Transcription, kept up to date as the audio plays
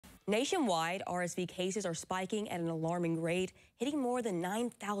Nationwide, RSV cases are spiking at an alarming rate, hitting more than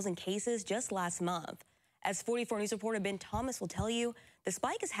 9,000 cases just last month. As 44 News reporter Ben Thomas will tell you, the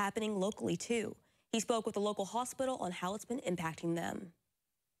spike is happening locally too. He spoke with the local hospital on how it's been impacting them.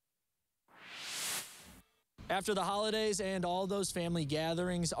 After the holidays and all those family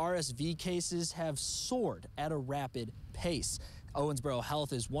gatherings, RSV cases have soared at a rapid pace. Owensboro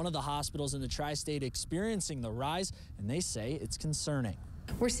Health is one of the hospitals in the tri-state experiencing the rise, and they say it's concerning.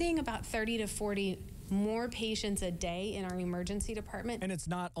 We're seeing about 30 to 40 more patients a day in our emergency department. And it's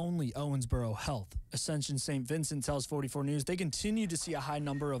not only Owensboro Health. Ascension St. Vincent tells 44 News they continue to see a high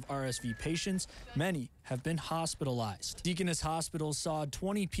number of RSV patients. Many have been hospitalized. Deaconess Hospital saw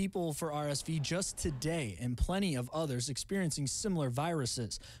 20 people for RSV just today and plenty of others experiencing similar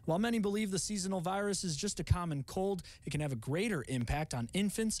viruses. While many believe the seasonal virus is just a common cold, it can have a greater impact on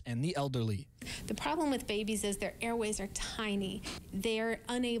infants and the elderly. The problem with babies is their airways are tiny. They're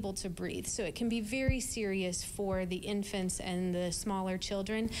unable to breathe, so it can be very serious for the infants and the smaller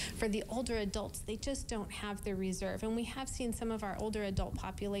children. For the older adults, they just don't have the reserve, and we have seen some of our older adult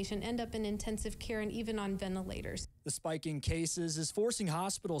population end up in intensive care and even on ventilators. The spike in cases is forcing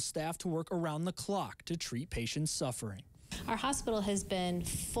hospital staff to work around the clock to treat patients suffering. Our hospital has been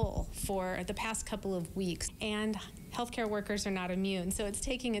full for the past couple of weeks, and healthcare workers are not immune, so it's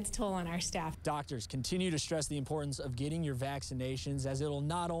taking its toll on our staff. Doctors continue to stress the importance of getting your vaccinations, as it'll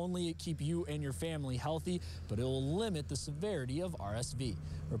not only keep you and your family healthy, but it will limit the severity of RSV.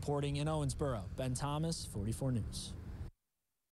 Reporting in Owensboro, Ben Thomas, 44 News.